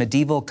 Francis in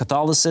medieval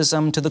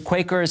Catholicism, to the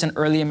Quakers in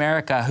early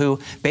America, who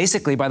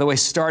basically, by the way,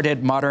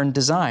 started modern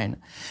design.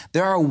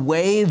 There are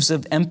waves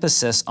of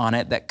emphasis on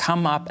it that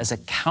come up as a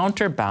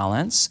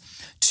counterbalance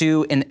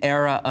to an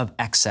era of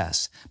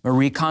excess.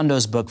 Marie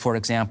Kondo's book, for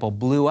example,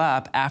 blew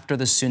up after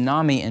the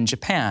tsunami in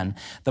Japan.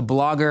 The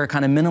blogger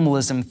kind of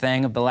minimalism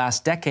thing of the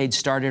last decade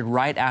started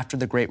right after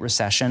the Great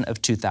Recession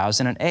of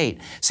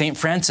 2008. St.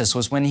 Francis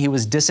was when he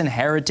was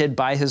disinherited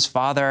by his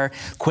father,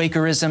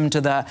 Quakerism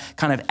to the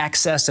kind of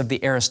excess of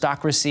the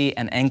aristocracy,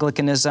 and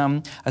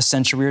Anglicanism a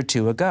century or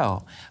two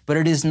ago. But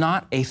it is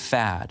not a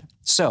fad.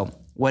 So,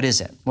 what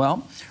is it?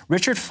 Well,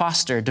 Richard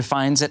Foster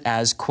defines it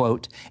as,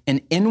 quote,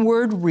 an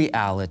inward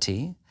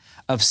reality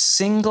of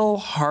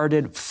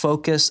single-hearted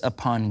focus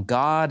upon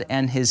God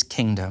and His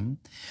kingdom,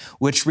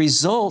 which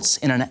results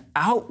in an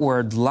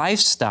outward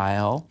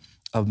lifestyle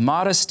of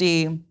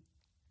modesty,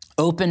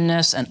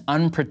 openness, and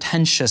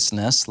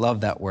unpretentiousness,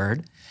 love that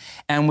word,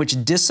 and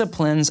which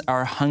disciplines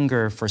our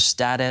hunger for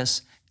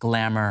status,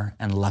 glamour,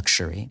 and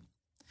luxury.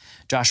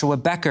 Joshua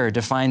Becker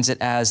defines it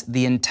as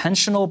the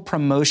intentional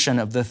promotion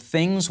of the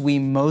things we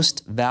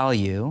most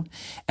value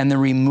and the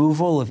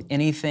removal of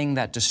anything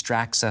that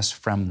distracts us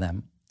from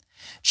them.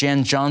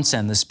 Jan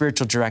Johnson, the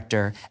spiritual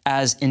director,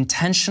 as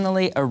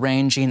intentionally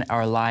arranging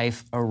our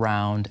life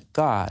around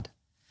God.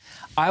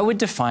 I would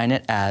define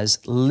it as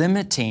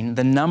limiting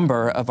the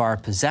number of our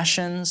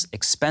possessions,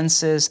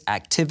 expenses,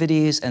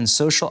 activities, and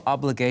social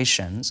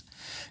obligations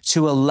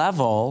to a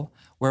level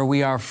where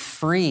we are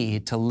free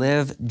to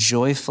live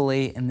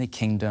joyfully in the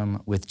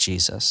kingdom with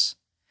Jesus.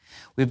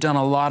 We've done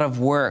a lot of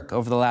work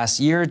over the last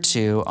year or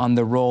two on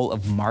the role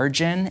of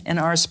margin in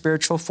our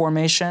spiritual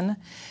formation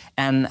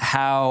and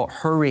how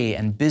hurry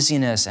and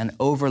busyness and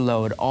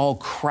overload all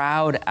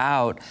crowd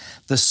out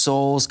the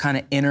soul's kind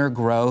of inner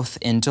growth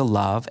into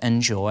love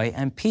and joy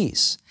and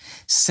peace.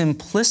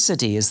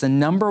 Simplicity is the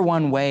number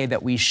one way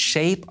that we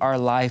shape our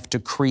life to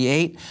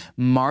create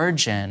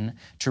margin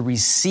to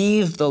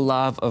receive the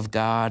love of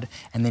God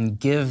and then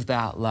give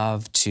that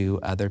love to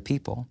other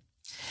people.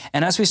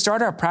 And as we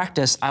start our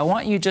practice, I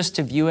want you just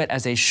to view it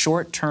as a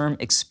short-term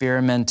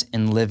experiment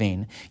in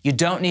living. You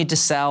don't need to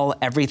sell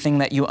everything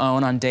that you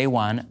own on day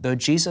one, though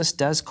Jesus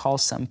does call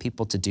some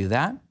people to do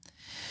that.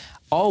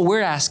 All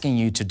we're asking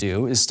you to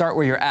do is start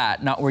where you're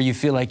at, not where you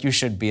feel like you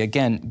should be.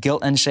 Again,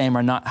 guilt and shame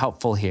are not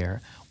helpful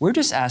here. We're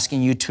just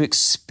asking you to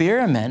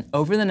experiment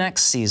over the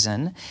next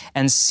season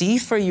and see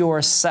for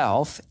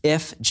yourself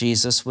if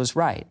Jesus was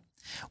right.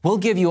 We'll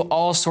give you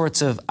all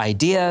sorts of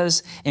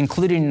ideas,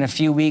 including in a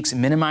few weeks,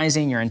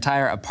 minimizing your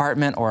entire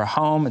apartment or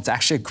home. It's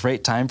actually a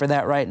great time for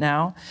that right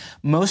now.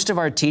 Most of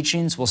our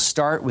teachings will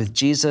start with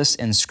Jesus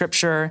in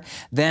Scripture,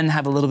 then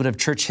have a little bit of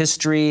church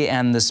history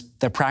and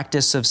the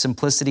practice of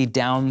simplicity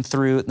down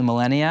through the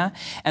millennia,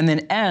 and then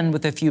end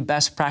with a few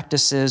best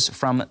practices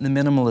from the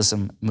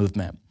minimalism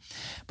movement.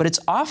 But it's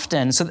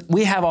often, so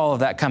we have all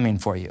of that coming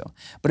for you,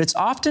 but it's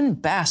often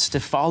best to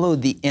follow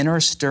the inner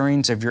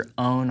stirrings of your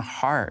own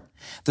heart.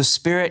 The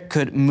Spirit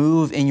could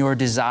move in your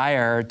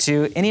desire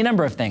to any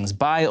number of things.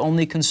 Buy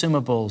only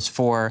consumables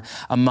for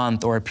a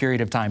month or a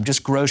period of time,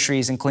 just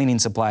groceries and cleaning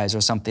supplies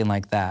or something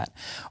like that.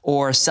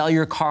 Or sell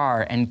your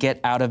car and get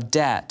out of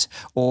debt,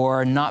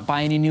 or not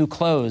buy any new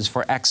clothes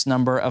for X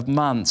number of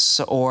months,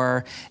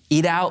 or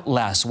eat out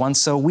less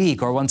once a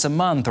week or once a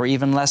month, or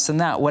even less than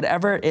that,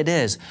 whatever it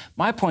is.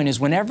 My point is,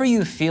 whenever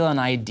you feel an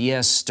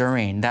idea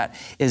stirring that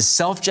is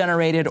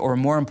self-generated or,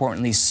 more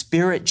importantly,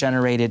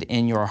 Spirit-generated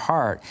in your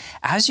heart,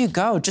 as you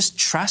go, just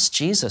trust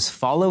Jesus,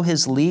 follow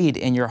His lead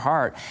in your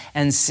heart,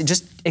 and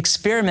just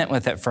experiment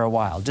with it for a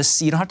while.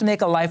 You don't have to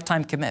make a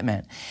lifetime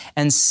commitment,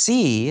 and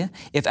see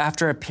if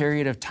after a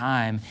period of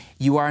time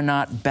you are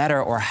not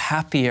better or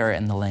happier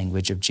in the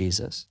language of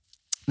Jesus.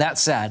 That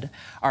said,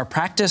 our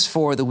practice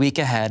for the week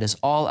ahead is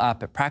all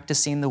up at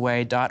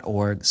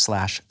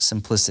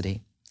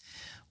practicingtheway.org/simplicity.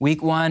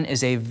 Week 1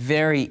 is a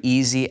very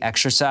easy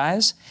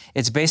exercise.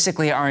 It's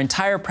basically our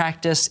entire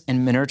practice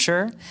in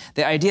miniature.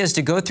 The idea is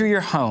to go through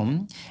your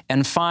home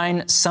and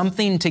find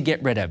something to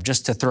get rid of,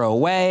 just to throw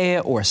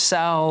away or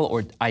sell,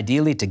 or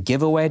ideally to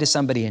give away to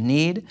somebody in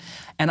need.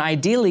 And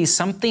ideally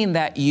something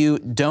that you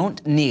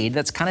don't need,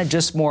 that's kind of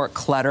just more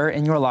clutter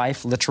in your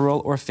life,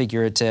 literal or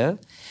figurative,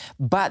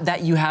 but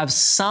that you have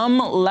some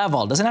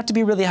level, doesn't have to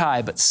be really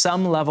high, but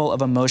some level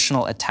of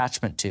emotional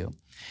attachment to.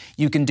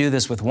 You can do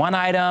this with one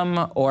item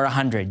or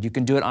 100. You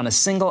can do it on a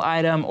single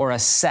item or a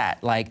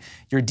set, like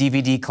your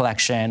DVD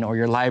collection or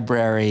your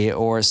library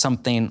or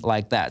something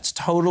like that. It's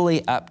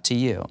totally up to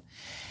you.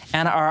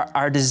 And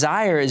our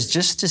desire is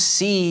just to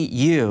see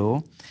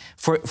you,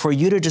 for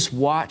you to just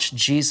watch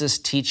Jesus'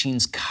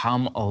 teachings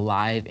come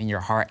alive in your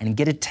heart and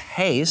get a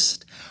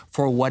taste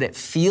for what it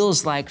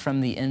feels like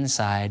from the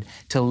inside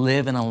to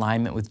live in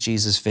alignment with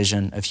Jesus'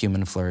 vision of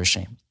human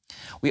flourishing.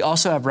 We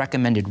also have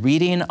recommended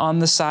reading on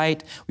the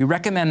site. We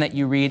recommend that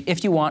you read,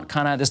 if you want,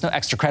 there's no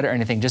extra credit or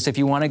anything, just if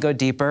you want to go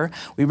deeper,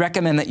 we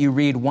recommend that you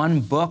read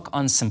one book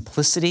on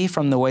simplicity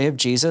from the way of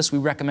Jesus. We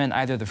recommend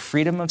either The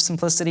Freedom of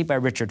Simplicity by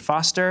Richard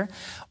Foster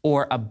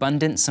or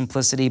Abundant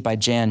Simplicity by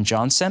Jan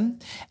Johnson.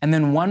 And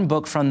then one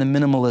book from the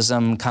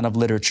minimalism kind of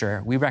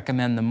literature. We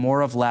recommend The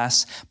More of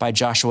Less by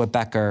Joshua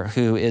Becker,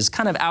 who is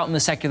kind of out in the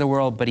secular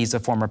world, but he's a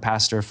former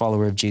pastor,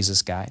 follower of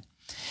Jesus guy.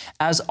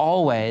 As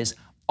always,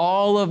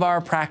 all of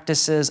our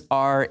practices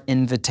are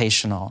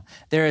invitational.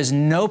 There is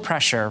no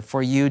pressure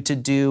for you to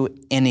do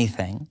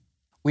anything.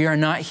 We are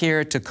not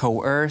here to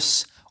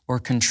coerce or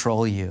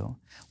control you.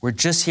 We're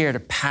just here to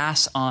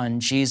pass on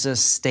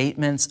Jesus'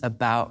 statements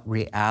about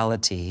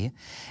reality.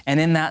 And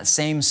in that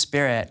same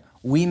spirit,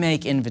 we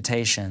make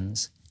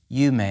invitations,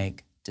 you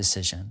make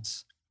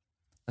decisions.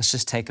 Let's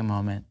just take a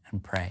moment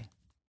and pray.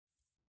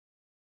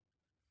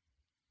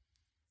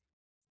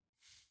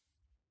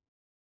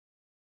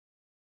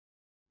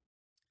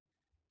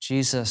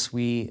 Jesus,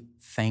 we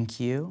thank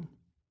you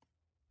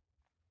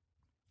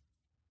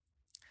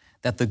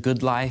that the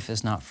good life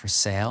is not for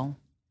sale.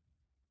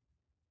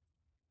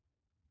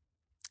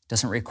 It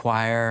doesn't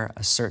require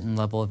a certain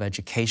level of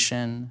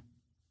education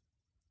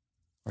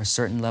or a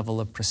certain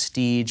level of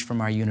prestige from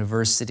our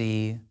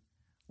university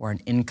or an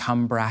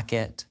income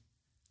bracket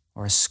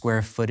or a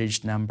square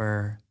footage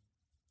number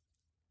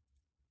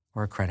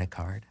or a credit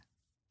card.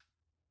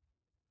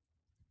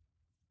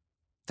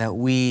 That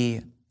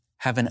we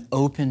have an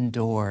open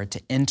door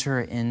to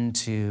enter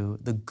into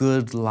the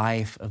good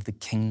life of the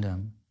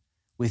kingdom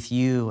with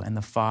you and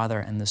the Father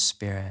and the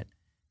Spirit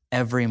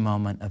every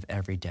moment of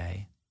every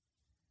day.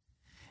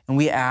 And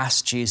we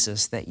ask,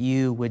 Jesus, that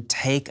you would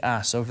take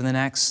us over the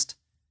next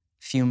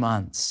few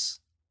months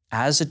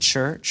as a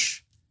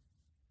church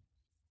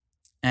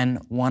and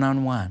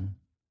one-on-one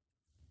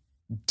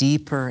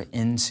deeper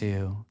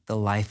into the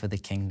life of the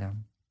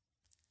kingdom.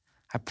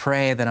 I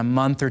pray that a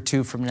month or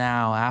two from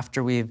now,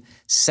 after we've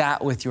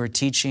sat with your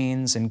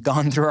teachings and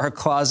gone through our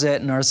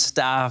closet and our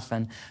stuff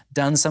and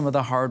done some of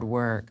the hard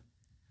work,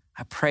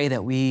 I pray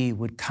that we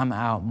would come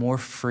out more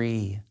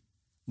free,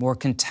 more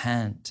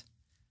content,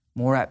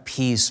 more at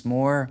peace,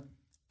 more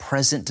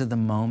present to the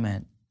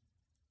moment,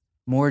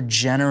 more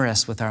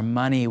generous with our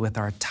money, with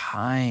our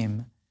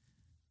time,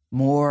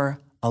 more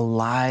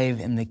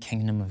alive in the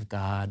kingdom of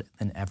God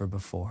than ever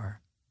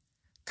before.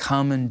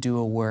 Come and do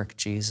a work,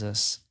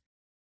 Jesus,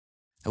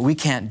 that we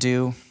can't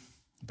do,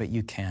 but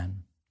you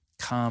can.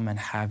 Come and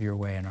have your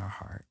way in our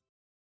heart.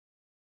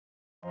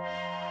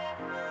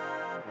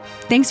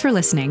 Thanks for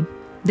listening.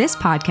 This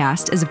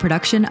podcast is a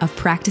production of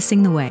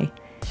Practicing the Way,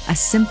 a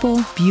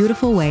simple,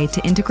 beautiful way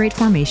to integrate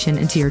formation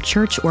into your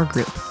church or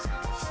group.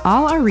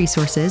 All our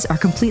resources are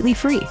completely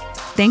free,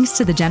 thanks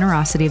to the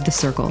generosity of The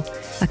Circle,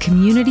 a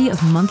community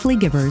of monthly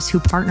givers who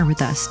partner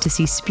with us to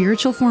see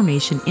spiritual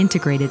formation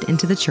integrated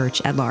into the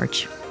church at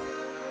large.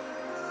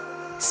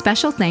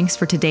 Special thanks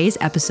for today's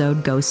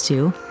episode goes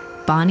to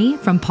Bonnie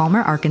from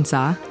Palmer,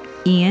 Arkansas,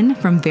 Ian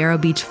from Vero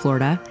Beach,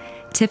 Florida,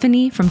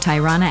 Tiffany from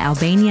Tirana,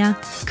 Albania,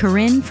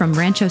 Corinne from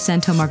Rancho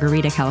Santo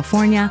Margarita,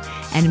 California,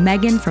 and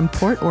Megan from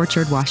Port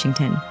Orchard,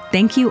 Washington.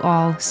 Thank you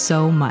all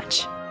so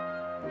much.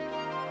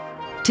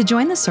 To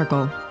join The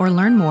Circle or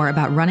learn more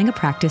about running a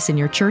practice in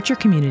your church or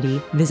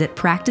community, visit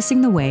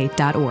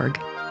practicingtheway.org.